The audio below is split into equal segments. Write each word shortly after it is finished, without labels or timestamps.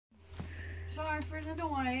my friend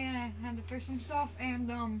away and I had to fix some stuff,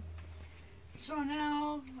 and so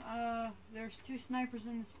now there's 2 snipers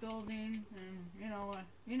in this building, and you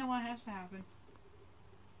know what has to happen.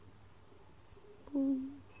 Oh,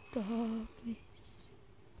 darkness.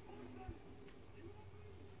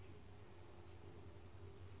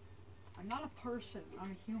 I'm not a person,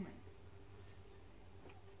 I'm a human.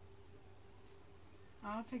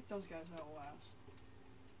 I'll take those guys out last.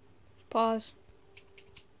 Pause.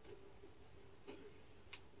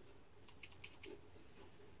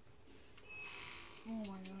 Oh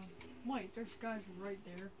my god. Wait, there's guys right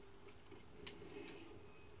there.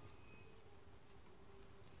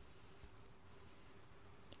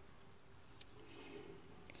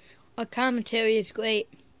 Our commentary is great.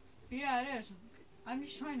 Yeah, it is. I'm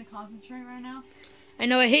just trying to concentrate right now. I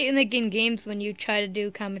know I hate in like in games when you try to do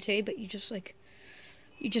commentary, but you just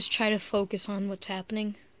try to focus on what's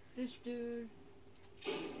happening. This dude.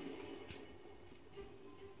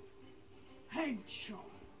 Headshot.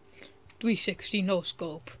 360 no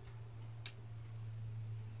scope.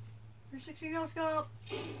 360 no scope.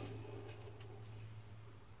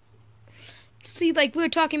 See, like we were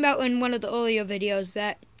talking about in one of the earlier videos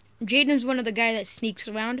that Jayden's one of the guys that sneaks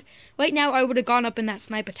around. Right now, I would have gone up in that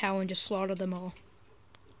sniper tower and just slaughtered them all.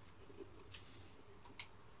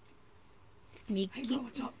 Sneaky. Hey, bro,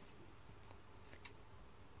 what's up?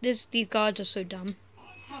 These guards are so dumb.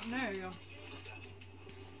 Oh, there you go.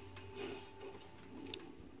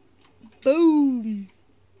 Boom.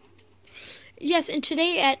 Yes, and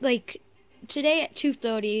today at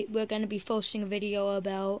 2:30, we're gonna be posting a video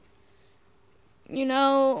about,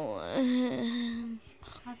 no,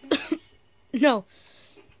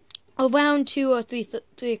 around 2 or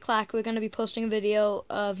 3 o'clock, we're gonna be posting a video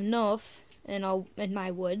of North in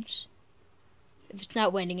my woods. If it's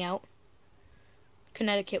not raining out.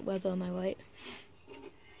 Connecticut weather, am I right?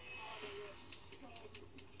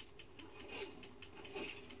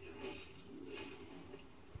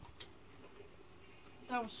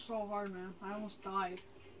 That was so hard, man. I almost died.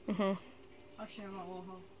 Uh-huh. Actually, I'm at low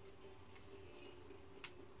health.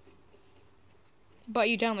 Brought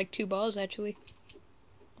you down like 2 balls, actually.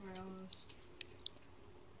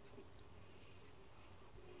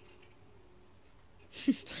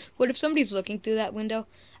 What if somebody's looking through that window?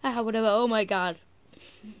 Ah, whatever. Oh my god.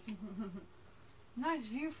 Nice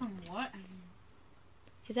view from what?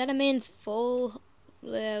 Is that a man's full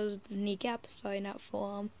kneecap? Sorry, not full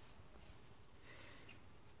arm.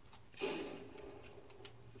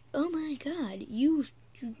 Oh my god. You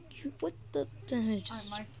what the... Alright,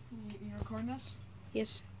 Mike, you recording this?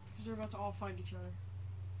 Yes. Because they're about to all fight each other.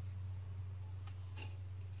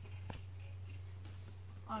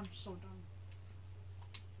 I'm so done.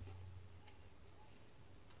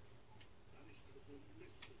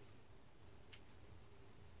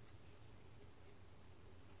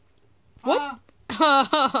 What?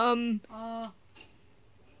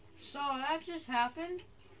 So that just happened.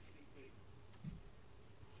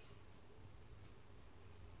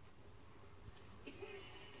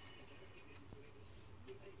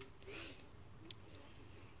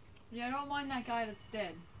 Yeah, I don't mind that guy that's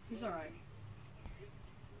dead. He's alright.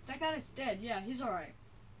 That guy that's dead, yeah, he's alright.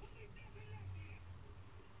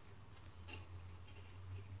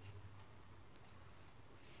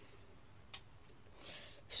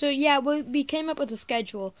 So yeah, we came up with a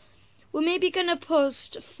schedule. We're maybe gonna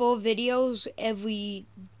post 4 videos every...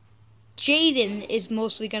 Jayden is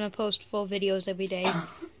mostly gonna post 4 videos every day.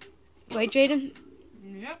 Right, Jayden?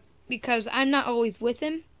 Yep. Because I'm not always with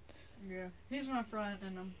him. Yeah, he's my friend,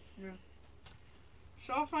 and yeah.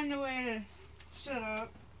 So I'll find a way to set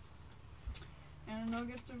up, and I'll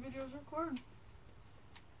get the videos recorded.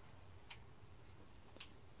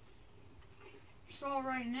 So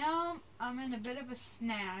right now, I'm in a bit of a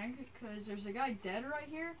snag, because there's a guy dead right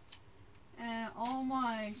here, and all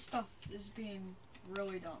my stuff is being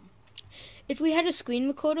really dumb. If we had a screen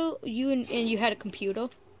recorder, and you had a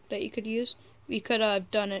computer that you could use, we could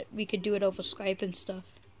have done it. We could do it over Skype and stuff.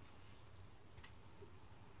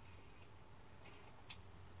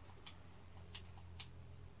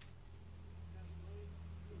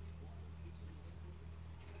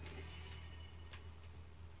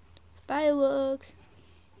 Firework.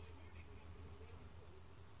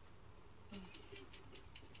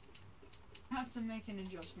 I have to make an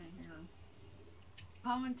adjustment here.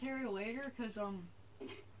 Commentary later, because,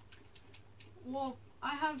 well,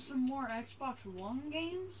 I have some more Xbox One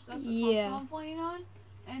games. That's the console I'm playing on.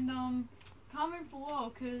 And, comment below,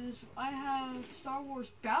 because I have Star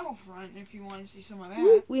Wars Battlefront, if you want to see some of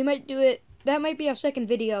that. We might do it. That might be our second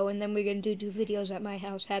video, and then we're going to do 2 videos at my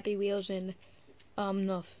house, Happy Wheels and,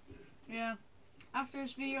 Nuff. Yeah. After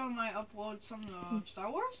this video, I might upload some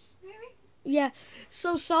Star Wars, maybe? Yeah.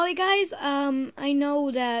 So, sorry, guys. I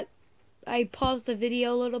know that I paused the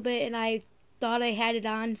video a little bit, and I thought I had it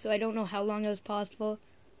on, so I don't know how long it was paused for.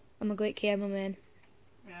 I'm a great cameraman.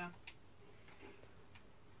 Yeah.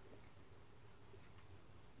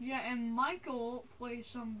 Yeah, and Michael plays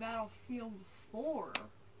some Battlefield 4.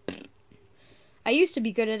 I used to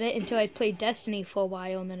be good at it until I played Destiny for a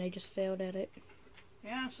while, and then I just failed at it.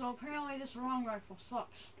 Yeah, so apparently this wrong rifle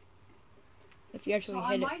sucks. If you actually so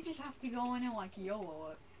hit I might just have to go in and like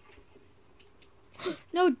YOLO it.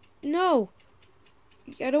 No.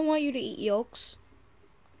 I don't want you to eat yolks.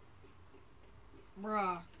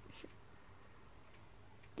 Bruh.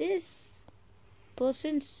 This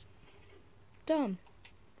person's dumb.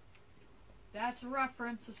 That's a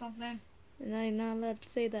reference to something. And I'm not allowed to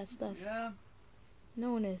say that stuff. Yeah.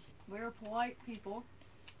 No one is. We're polite people.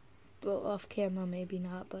 Well, off camera, maybe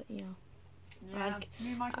not, but you know. Yeah, me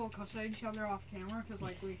and Michael cuss at each other off camera because,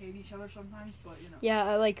 like, we hate each other sometimes, but, you know.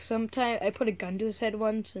 Yeah, sometimes I put a gun to his head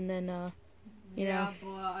once, and then, you know. Yeah,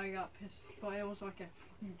 but I got pissed. But it was like a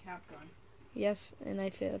fucking cap gun. Yes, and I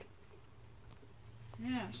failed.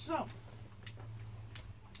 Yeah, so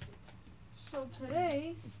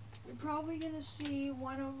today, you're probably going to see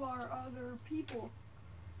one of our other people.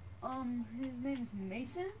 His name is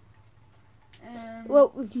Mason. And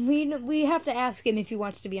well, we have to ask him if he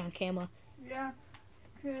wants to be on camera. Yeah,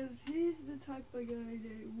 because he's the type of guy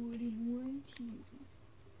that wouldn't want to.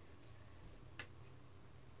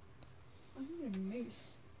 I'm gonna mace.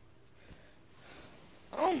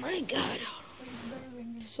 Oh my god.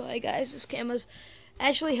 Sorry guys, this camera's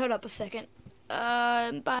actually, hold up a second.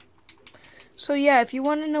 Bye. So yeah, if you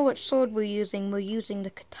want to know what sword we're using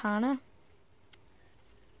the katana.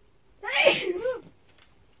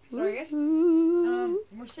 Sorry guys.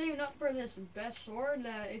 We're saving up for this best sword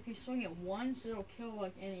that if you swing it once, it'll kill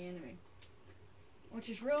like any enemy. Which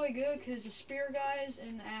is really good because the spear guys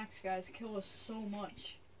and the axe guys kill us so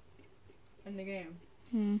much in the game.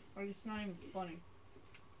 Like it's not even funny.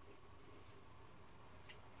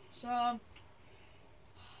 So I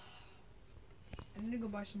need to go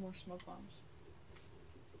buy some more smoke bombs.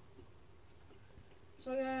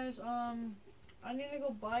 So guys, I need to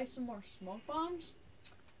go buy some more smoke bombs.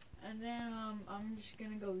 And then I'm just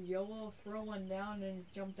gonna go YOLO, throw one down, and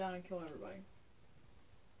jump down and kill everybody.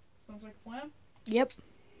 Sounds like a plan? Yep.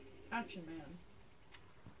 Action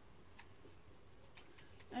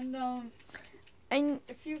man. And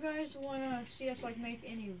if you guys wanna see us like make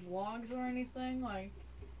any vlogs or anything, like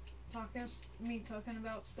me talking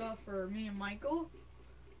about stuff, or me and Michael,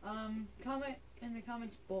 comment in the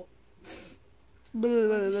comments below.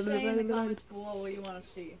 Just say in the comments below what you wanna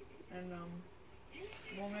see, and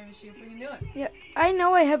we'll maybe see if we can do it. Yeah, I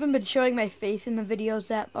know I haven't been showing my face in the videos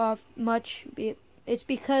that much. It's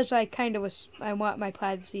because I want my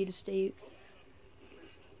privacy to stay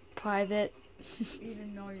private.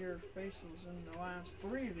 Even though your face was in the last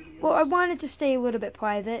 3 videos. Well, I wanted to stay a little bit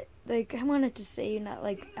private. Like, I wanted to say you're not,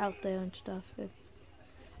 like, out there and stuff.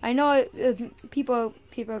 I know people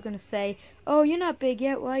are going to say, oh, you're not big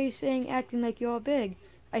yet. Why are you acting like you're big?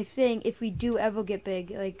 I'm saying if we do ever get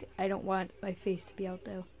big, like, I don't want my face to be out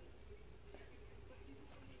there.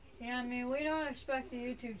 Yeah, I mean, we don't expect the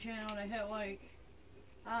YouTube channel to hit, like,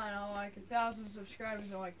 I don't know, like 1,000 subscribers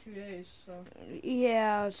in, like, 2 days, so.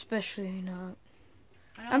 Yeah, especially not.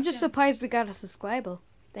 I'm just surprised we got a subscriber.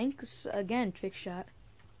 Thanks again, Trickshot.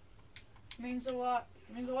 Means a lot,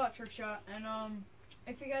 Trickshot. And,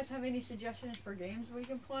 if you guys have any suggestions for games we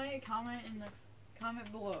can play, comment in the comment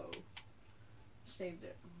below. Saved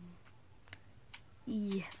it.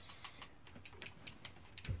 Yes.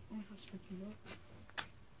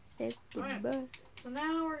 Alright, so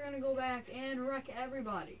now we're gonna go back and wreck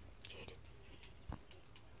everybody. Jayden.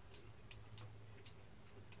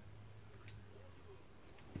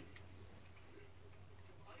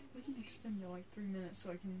 We can extend to like 3 minutes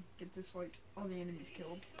so I can get this like all the enemies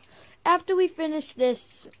killed. After we finish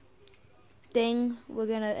this thing, we're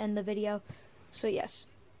gonna end the video. So yes.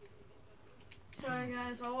 Sorry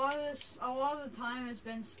guys, a lot of the time has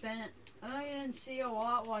been spent. I know you didn't see a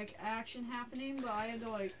lot like action happening, but I had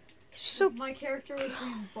to like. So my character was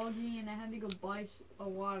being buggy, and I had to go buy a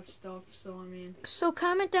lot of stuff. So I mean. So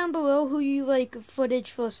comment down below who you like footage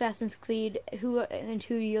for Assassin's Creed, who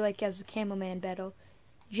you like as a cameraman battle,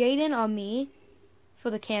 Jayden or me, for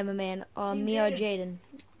the cameraman, or Team me Jayden. or Jayden.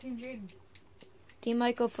 Team Jayden. Team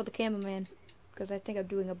Michael for the cameraman, because I think I'm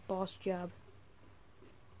doing a boss job.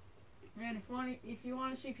 Man, if you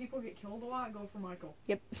want to see people get killed a lot, go for Michael.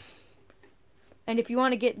 Yep. And if you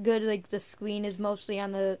want to get good, like the screen is mostly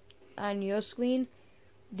on your screen,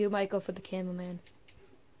 do Michael for the cameraman.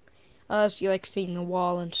 Unless you like seeing the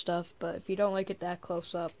wall and stuff, but if you don't like it that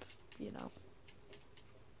close up, you know.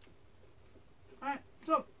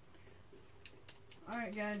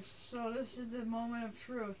 Alright guys, so this is the moment of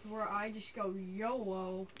truth where I just go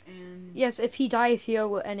YOLO and... Yes, if he dies here,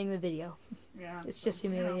 we're ending the video. Yeah. It's just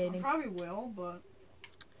humiliating. You know, I probably will, but...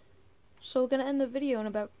 So we're going to end the video in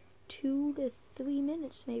about 2 to 3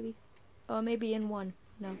 minutes, maybe. Or maybe in 1.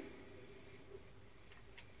 No.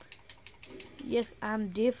 Yes, I'm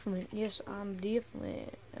different. Yes, I'm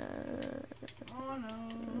different. Oh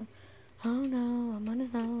no. Oh no, I'm gonna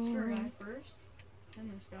know. Sure, guy first.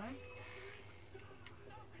 Then this guy.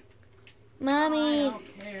 Mommy. I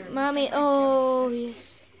don't care. Mommy, oh.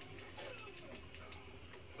 Yes.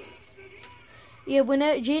 Yeah, when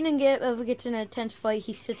Jayden ever gets in a tense fight,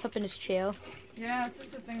 he sits up in his chair. Yeah, it's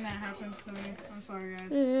just a thing that happens to me. I'm sorry,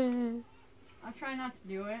 guys. I try not to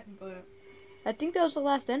do it, but... I think that was the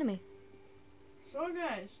last enemy. So,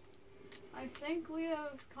 guys, I think we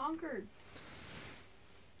have conquered.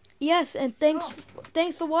 Yes, and thanks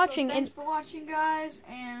for watching. So thanks for watching, guys,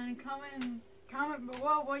 and comment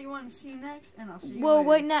below what you want to see next, and I'll see you later.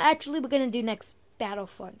 later. Actually, we're going to do next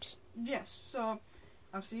Battlefront. Yes, so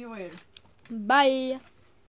I'll see you later. Bye.